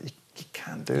practice. It's like, you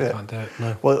can't do it. You can't do it,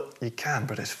 no. Well, you can,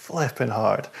 but it's flipping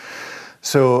hard.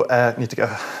 So I need to get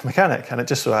a mechanic, and it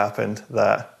just so happened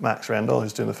that Max Rendell,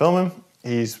 who's doing the filming,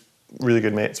 he's really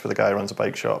good mates with a guy who runs a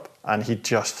bike shop, and he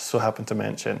just so happened to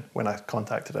mention when I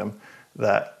contacted him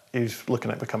that he's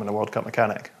looking at becoming a World Cup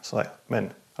mechanic. It's like,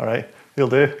 all right, he'll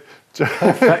do.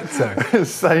 Perfecto.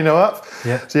 Sign him up.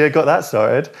 Yeah. So got that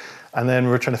started. And then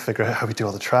we're trying to figure out how we do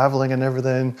all the traveling and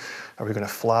everything. Are we going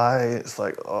to fly? It's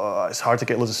like, oh, it's hard to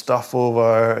get loads of stuff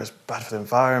over. It's bad for the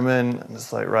environment. And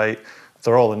it's like, right, if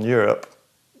they're all in Europe,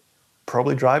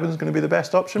 probably driving is going to be the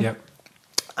best option. Yep.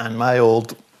 And my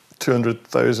old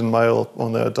 200,000 mile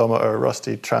on the odometer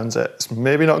rusty Transit is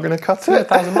maybe not going to cut it.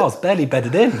 200,000 miles, barely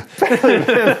bedded in. You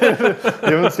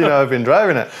haven't seen how I've been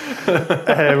driving it.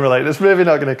 And we're like, it's maybe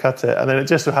not going to cut it. And then it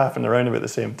just so happened around about the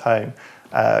same time,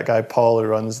 a guy, Paul, who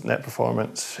runs Net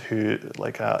Performance, who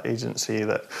like an agency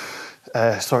that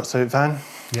sorts out van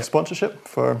sponsorship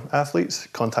for athletes,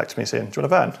 contacts me saying, do you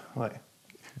want a van? I'm like,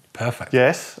 perfect.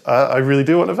 Yes, I really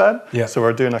do want a van. Yeah. So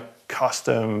we're doing a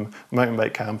custom mountain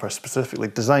bike camper specifically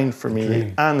designed for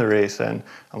me and the racing,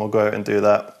 and we'll go out and do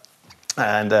that.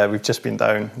 And we've just been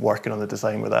down working on the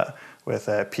design with that, with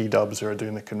P-Dubs who are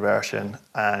doing the conversion,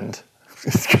 and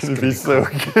it's going to be so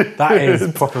good. That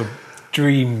is proper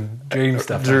dream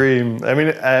stuff. Dream. I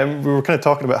mean, we were kind of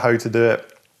talking about how to do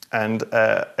it, and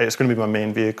it's going to be my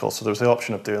main vehicle. So there was the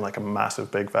option of doing like a massive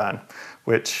big van,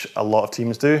 which a lot of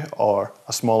teams do, or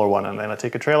a smaller one, and then I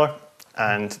take a trailer.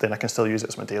 And then I can still use it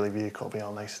as my daily vehicle, be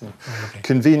all nice and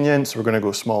convenient. So we're going to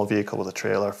go small vehicle with a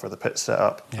trailer for the pit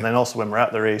setup. Yeah. And then also when we're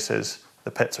at the races, the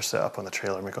pits are set up on the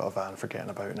trailer and we've got a van for getting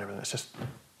about and everything. It's just,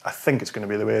 I think it's going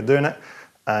to be the way of doing it.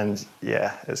 And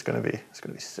yeah, it's going to be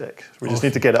sick. We just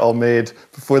need to get it all made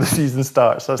before the season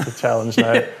starts. That's the challenge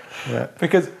now. Yeah.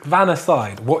 Because van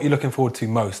aside, what are you looking forward to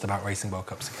most about racing World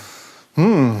Cups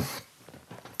again?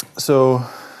 So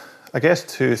I guess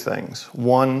two things.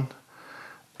 One,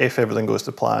 if everything goes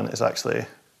to plan, is actually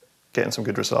getting some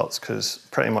good results, because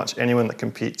pretty much anyone that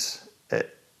competes,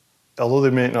 although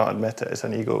they may not admit it, it's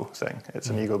an ego thing.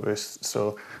 It's an ego boost.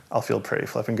 So I'll feel pretty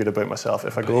flipping good about myself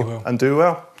if I go and do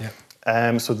well.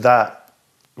 Yeah. So that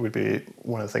would be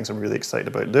one of the things I'm really excited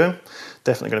about doing.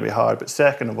 Definitely going to be hard. But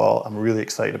second of all, I'm really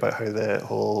excited about how the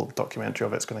whole documentary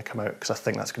of it's going to come out, because I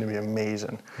think that's going to be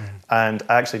amazing. And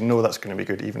I actually know that's going to be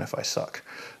good even if I suck.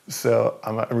 So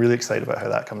I'm really excited about how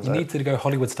that comes out. You need to go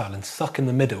Hollywood style and suck in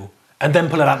the middle and then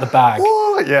pull it out the bag.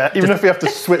 Oh, yeah, even if we have to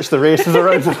switch the races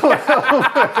around.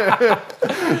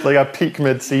 It's like a peak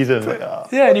mid-season. Like,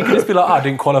 yeah, and you can just be like, I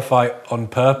didn't qualify on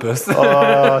purpose.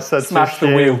 Oh, such smashed the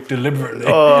wheel deliberately.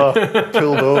 Oh,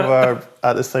 pulled over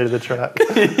at the side of the track.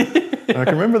 And I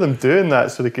can remember them doing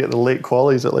that so they get the late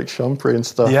qualies at like Champray and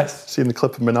stuff. Yes. Seeing the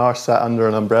clip of Minar sat under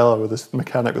an umbrella with this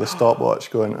mechanic with a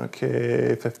stopwatch going,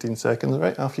 okay, 15 seconds,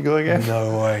 right, off you go again.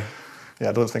 No way. Yeah,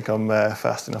 I don't think I'm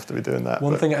fast enough to be doing that.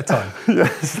 One thing at a time.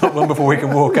 Stop one before we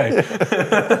can walk out.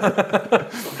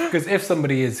 Because if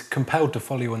somebody is compelled to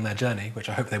follow you on their journey, which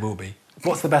I hope they will be,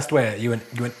 what's the best way?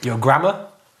 Your grammar?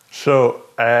 So,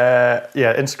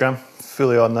 Instagram,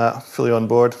 fully on that, fully on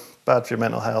board. Bad for your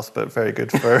mental health, but very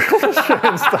good for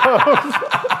sharing stuff.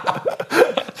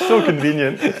 So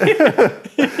convenient.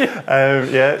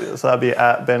 So that'd be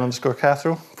at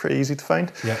Ben_Cathro. Pretty easy to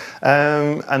find. Yeah.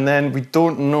 And then we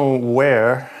don't know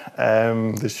where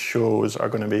the shows are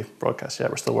going to be broadcast yet.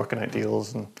 We're still working out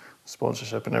deals and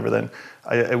sponsorship and everything.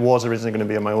 It was originally going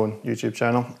to be on my own YouTube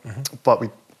channel, but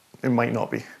it might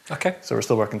not be. Okay. So we're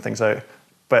still working things out,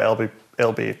 but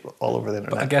it'll be all over the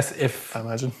internet. But I guess if I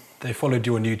imagine they followed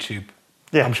you on YouTube,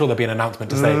 I'm sure there'll be an announcement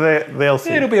to say they'll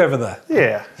see. It'll be over there.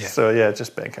 Yeah. So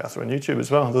just Ben Cathro on YouTube as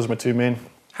well. Those are my two main.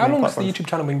 How long has the YouTube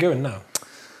channel been going now?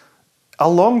 A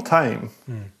long time,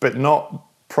 but not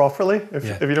properly.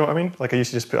 If you know what I mean. Like I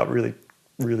used to just put up really,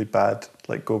 really bad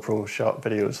like GoPro shot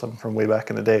videos from way back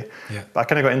in the day. Yeah. But I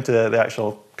kind of got into the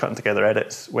actual cutting together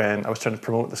edits when I was trying to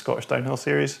promote the Scottish Downhill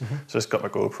series. So I just got my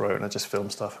GoPro out and I just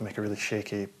filmed stuff and make a really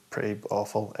shaky, pretty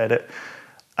awful edit.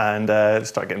 And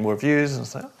started getting more views, and I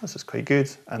was like, this is quite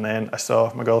good. And then I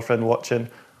saw my girlfriend watching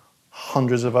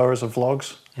hundreds of hours of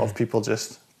vlogs of people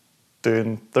just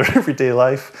doing their everyday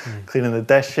life, cleaning the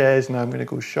dishes. Now I'm going to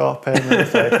go shopping. And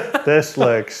it's like, this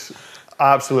looks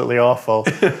absolutely awful.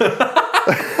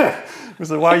 I was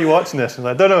like, why are you watching this? And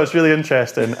I don't know, it's really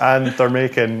interesting. And they're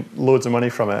making loads of money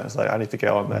from it. It's like, I need to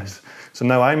get on this. So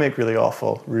now I make really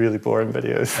awful, really boring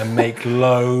videos. And make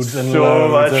loads and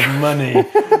loads of money.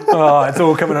 Oh, it's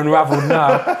all coming unraveled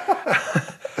now.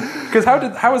 Because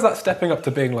how was that stepping up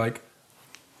to being like,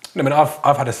 I mean,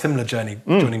 I've had a similar journey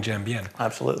joining GMBN.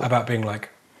 Absolutely. About being like,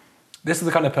 this is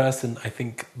the kind of person I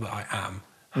think that I am.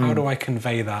 How do I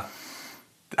convey that?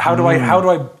 How do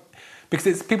I, because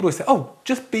it's people who say, oh,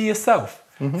 just be yourself.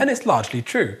 And it's largely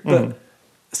true. But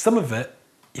some of it,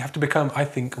 you have to become, I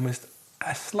think, almost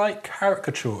a slight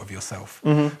caricature of yourself,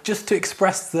 just to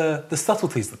express the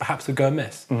subtleties that perhaps would go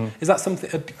amiss. Is that something,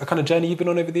 a kind of journey you've been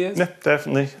on over the years? Yeah,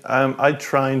 definitely. I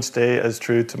try and stay as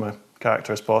true to my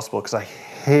character as possible, because I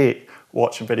hate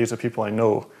watching videos of people I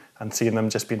know and seeing them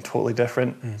just being totally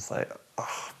different, it's like,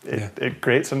 it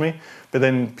grates on me. But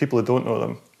then people who don't know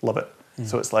them love it.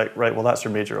 So it's like, right, well, that's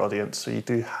your major audience, so you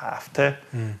do have to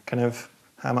kind of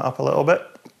ham it up a little bit.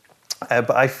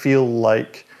 But I feel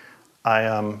like I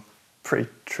am pretty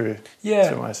true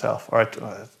to myself, or I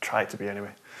try to be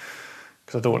anyway,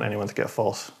 because I don't want anyone to get a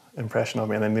false impression of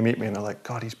me, and then they meet me and they're like,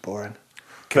 God, he's boring.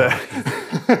 God,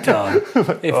 he's done.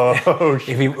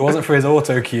 If he wasn't for his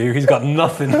auto cue, he's got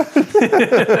nothing.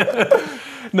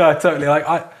 No, totally.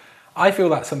 Like I feel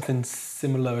that's something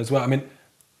similar as well. I mean,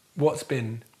 what's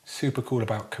been super cool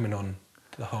about coming on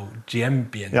to the whole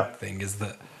GMBN thing is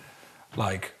that,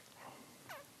 like,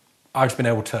 I've just been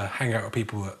able to hang out with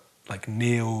people like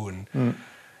Neil and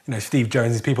Steve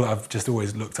Jones, these people that I've just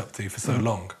always looked up to for so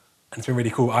long, and it's been really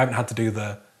cool. I haven't had to do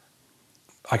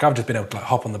I've just been able to like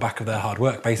hop on the back of their hard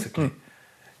work, basically.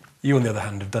 You, on the other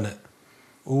hand, have done it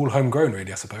all homegrown,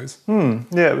 really, I suppose.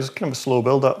 Yeah, it was kind of a slow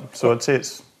build-up. So I'd say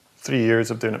it's 3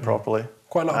 years of doing it properly.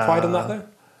 Quite a lot of pride in that, though?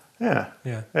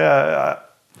 Yeah,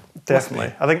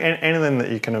 definitely. I think anything that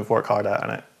you kind of work hard at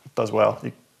and it does well,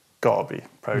 you've got to be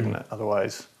proud in it.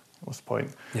 Otherwise, what's the point?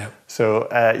 Yeah. So,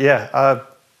 I'm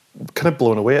kind of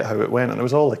blown away at how it went. And it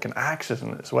was all like an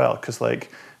accident as well, because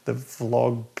like the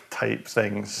vlog type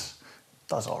things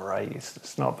does all right.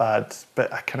 It's not bad.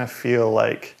 But I kind of feel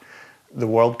like the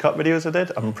World Cup videos I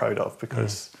did, I'm proud of,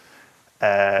 because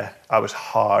I was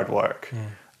hard work.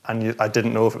 And I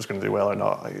didn't know if it was going to do well or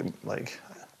not.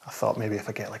 I thought maybe if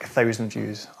I get like 1,000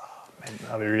 views, man,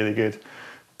 that'd be really good.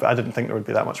 But I didn't think there would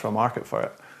be that much of a market for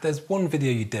it. There's one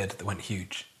video you did that went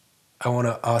huge. I want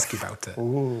to ask you about it.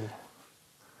 Ooh.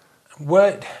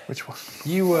 Which one?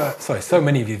 You were... Sorry, so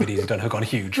many of your videos you've done have gone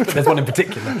huge, but there's one in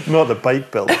particular. Not the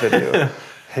bike build video.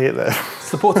 Hate that.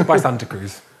 Supported by Santa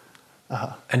Cruz.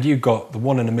 And you got the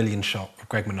 1 in a million shot of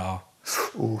Greg Minnaar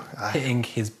hitting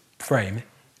his frame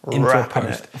into a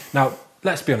post. Now,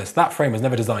 let's be honest, that frame was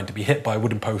never designed to be hit by a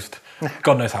wooden post,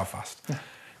 God knows how fast.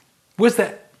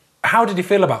 How did you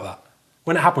feel about that?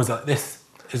 When it happened, was like, this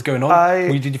is going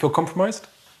on? Did you feel compromised?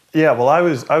 Yeah, well, I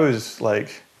was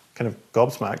like kind of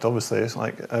gobsmacked, obviously. It's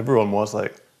like everyone was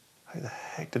like, how the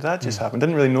heck did that just happen?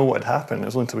 Didn't really know what had happened. It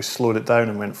was only until we slowed it down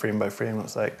and went frame by frame. It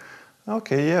was like,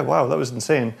 okay, yeah, wow, that was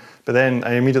insane. But then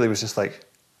I immediately was just like,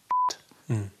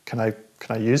 can I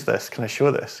use this? Can I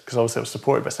show this? Because obviously I was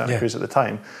supported by Santa Cruz at the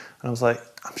time. And I was like,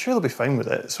 I'm sure they'll be fine with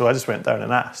it. So I just went down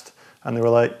and asked. And they were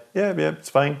like, yeah, it's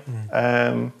fine.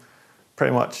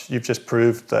 Pretty much you've just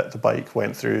proved that the bike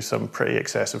went through some pretty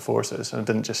excessive forces and it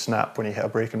didn't just snap when you hit a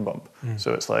braking bump.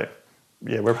 So it's like,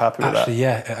 yeah, we're happy with that.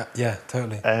 Yeah,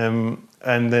 totally.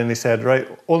 And then they said, right,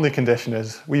 only condition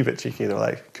is, wee bit cheeky, they're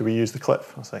like, could we use the clip?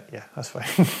 I was like, yeah, that's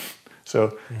fine.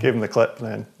 So gave them the clip and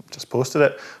then just posted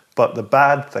it. But the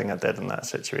bad thing I did in that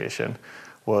situation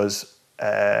was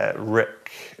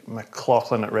Rick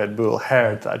McLaughlin at Red Bull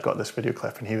heard that I'd got this video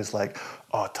clip and he was like,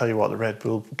 oh, I'll tell you what, the Red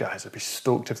Bull guys would be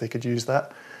stoked if they could use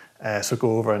that. So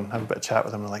go over and have a bit of chat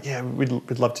with them. And they're like, yeah,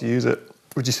 we'd love to use it.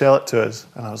 Would you sell it to us?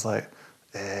 And I was like,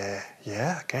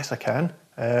 yeah, I guess I can.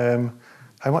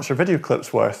 How much are video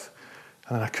clips worth?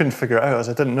 And then I couldn't figure it out as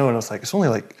I didn't know. And I was like, it's only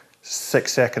like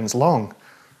 6 seconds long.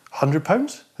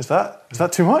 £100? Is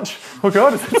that too much? Oh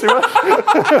God, is that too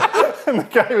much? And the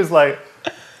guy was like,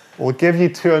 we'll give you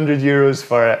 €200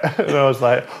 for it. And I was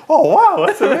like, oh wow,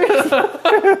 that's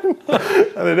amazing.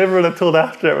 And then everyone I told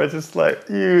after it was just like,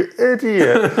 you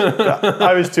idiot. But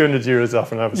I was €200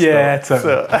 off and I was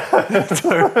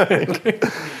totally.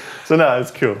 So no,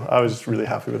 it's cool. I was really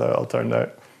happy with how it all turned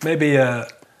out. Maybe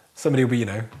somebody will be,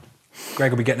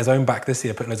 Greg will be getting his own back this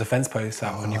year, putting loads of fence posts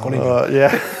out on your colleague.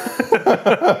 Yeah.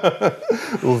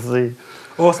 We'll see.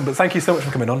 Awesome, but thank you so much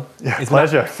for coming on. Yeah, it's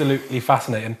pleasure. Absolutely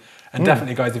fascinating. And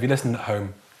definitely, guys, if you're listening at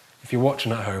home, if you're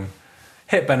watching at home,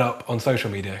 hit Ben up on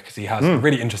social media because he has a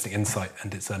really interesting insight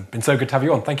and it's been so good to have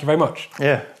you on. Thank you very much.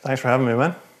 Yeah, thanks for having me,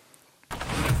 man.